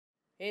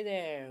Hey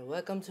there,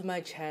 welcome to my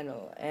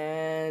channel.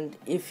 And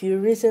if you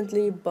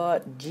recently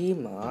bought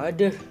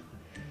GMod,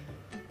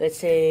 let's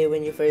say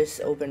when you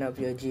first open up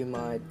your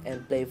GMod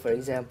and play, for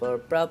example,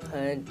 Prop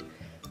Hunt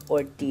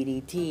or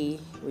TDT,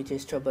 which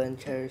is Trouble in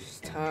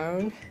Terrorist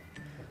Town,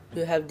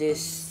 you have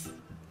this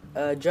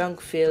drunk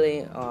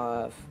feeling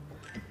of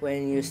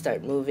when you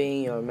start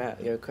moving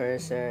your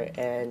cursor,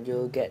 and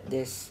you'll get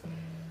this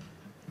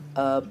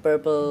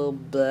purple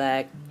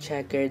black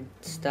checkered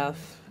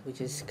stuff,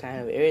 which is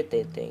kind of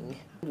irritating,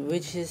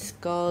 which is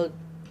called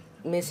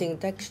missing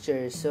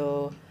texture.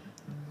 So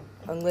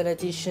I'm gonna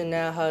teach you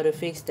now how to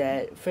fix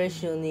that.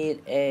 First, you'll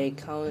need a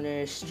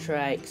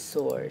Counter-Strike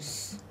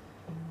source,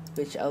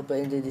 which I'll put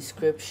in the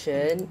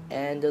description,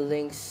 and the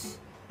links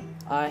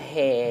are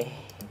here,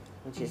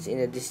 which is in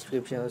the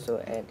description also,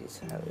 and it's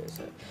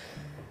so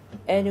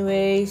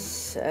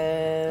anyways,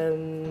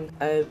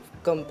 I've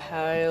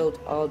compiled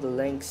all the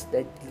links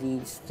that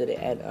leads to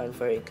the add-on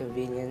for your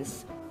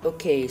convenience.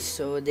 Okay,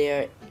 so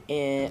they're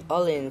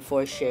all in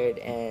 4 shared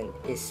and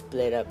is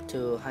split up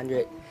to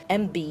 100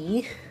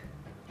 MB.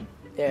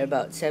 There are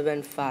about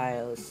 7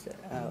 files.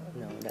 Oh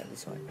no, not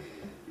this one.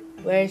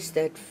 Where's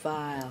that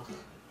file?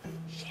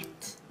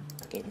 Shit.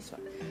 Okay, this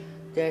one.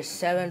 There are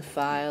 7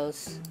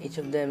 files. Each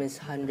of them is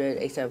 100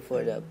 except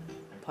for the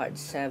part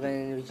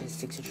 7, which is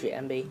 63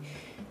 MB.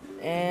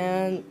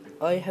 And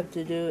all you have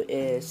to do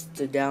is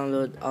to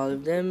download all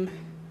of them,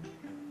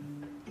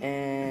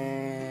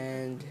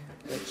 and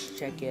let's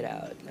check it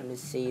out. Let me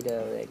see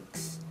the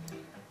links.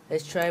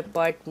 Let's try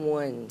part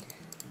 1.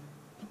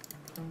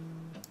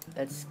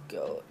 Let's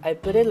go. I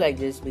put it like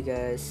this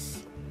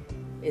because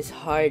it's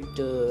hard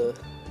to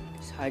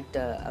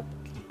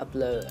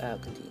upload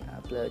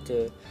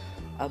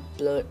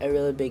a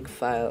really big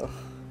file,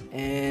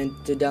 and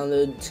to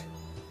download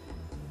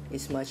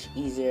is much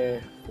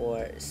easier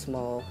for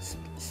small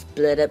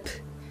split up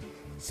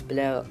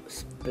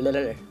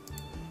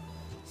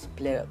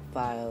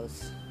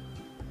files.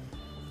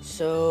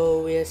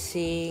 So we are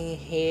seeing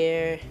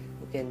here,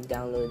 you can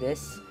download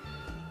this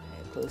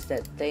and close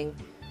that thing.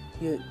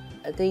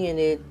 I think you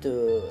need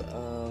to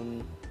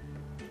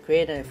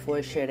create a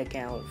 4 shared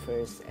account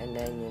first, and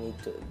then you need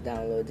to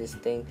download this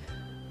thing.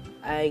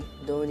 I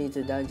don't need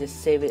to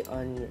just save it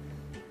on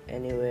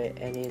anywhere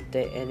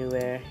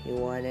you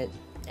want it.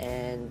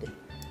 And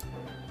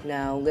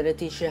now I'm gonna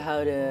teach you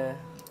how to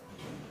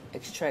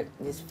extract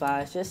these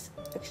files. Just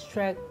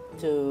extract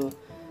to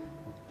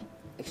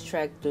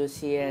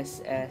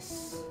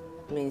CSS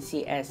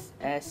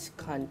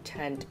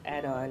content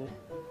add-on,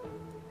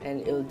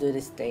 and it'll do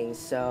this thing.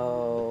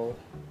 So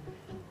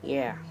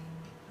yeah,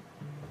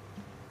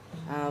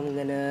 I'm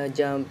gonna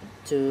jump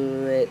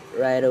to it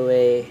right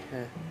away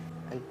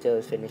until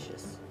it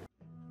finishes.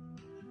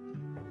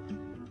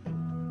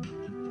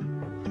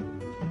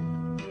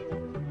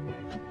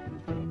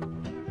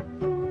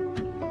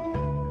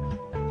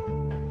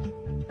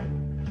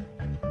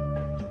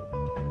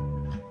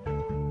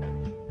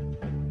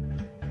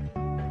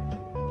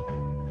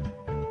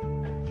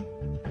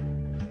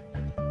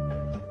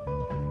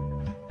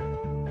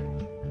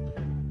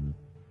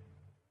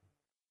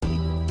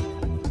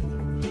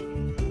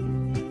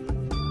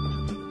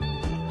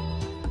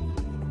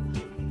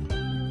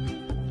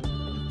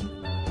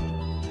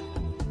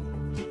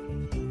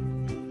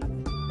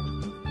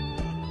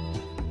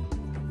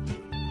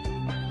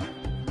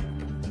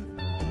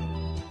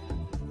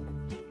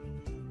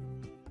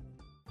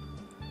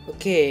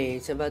 Okay,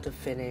 it's about to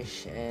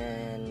finish,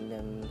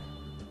 and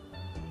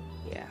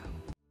yeah.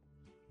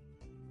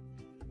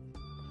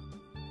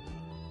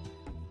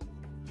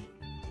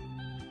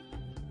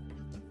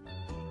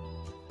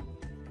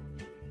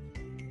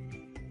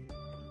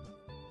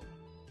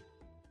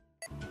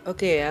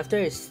 Okay, after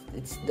it's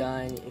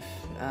done, if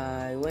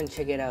you want to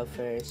check it out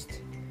first,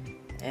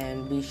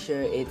 and be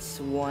sure it's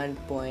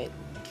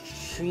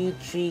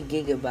 1.33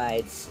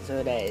 gigabytes,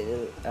 so that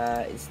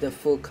it's the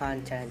full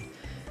content.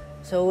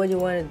 So what you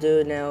want to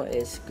do now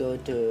is go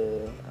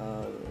to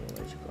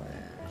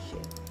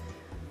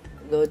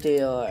go to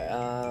your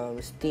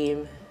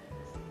Steam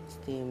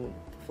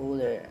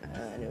folder,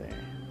 anywhere.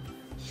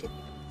 Stop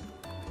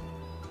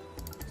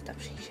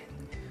saying shit.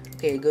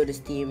 Okay, go to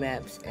Steam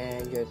apps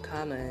and your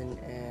common,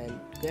 and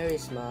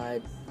Garry's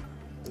mod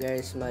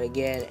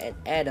again, and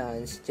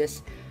add-ons.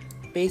 Just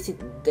paste it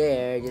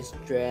there. Just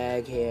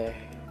drag here.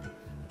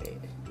 Okay.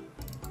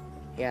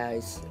 Yeah,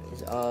 it's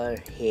all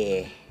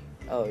here.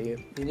 Oh, you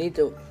need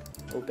to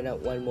open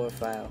up one more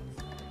file.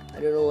 I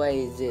don't know why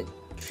is it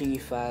 3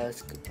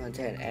 files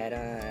content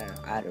add-on.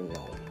 I don't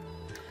know,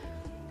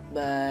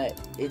 but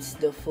it's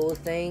the full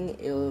thing.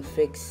 It will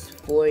fix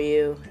for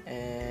you.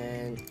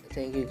 And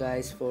thank you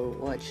guys for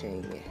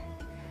watching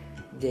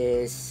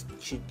this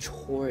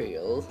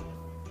tutorial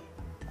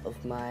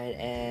of mine,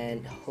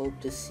 and hope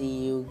to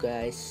see you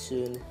guys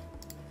soon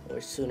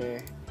or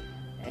sooner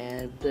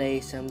and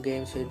play some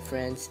games with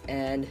friends.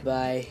 And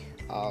bye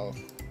all.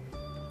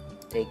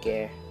 Take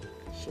care.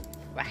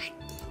 Bye.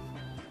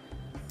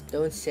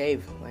 Don't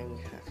save.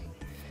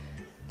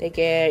 Take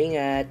care.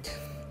 Ingat.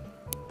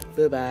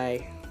 Bye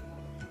bye.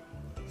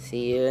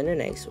 See you in the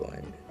next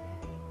one.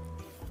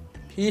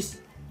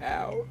 Peace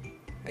out,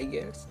 I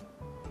guess.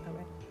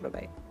 Bye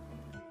bye.